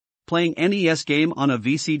playing NES game on a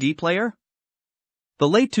VCD player? The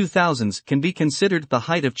late 2000s can be considered the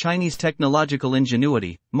height of Chinese technological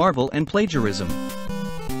ingenuity, marvel and plagiarism.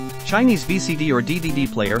 Chinese VCD or DVD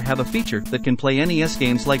player have a feature that can play NES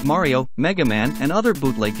games like Mario, Mega Man and other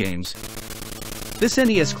bootleg games. This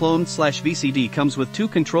NES clone/VCD comes with two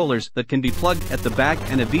controllers that can be plugged at the back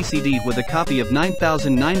and a VCD with a copy of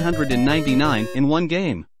 9999 in one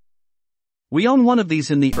game. We own one of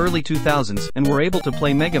these in the early 2000s and were able to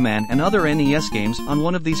play Mega Man and other NES games on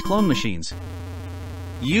one of these clone machines.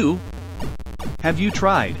 Have you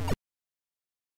tried?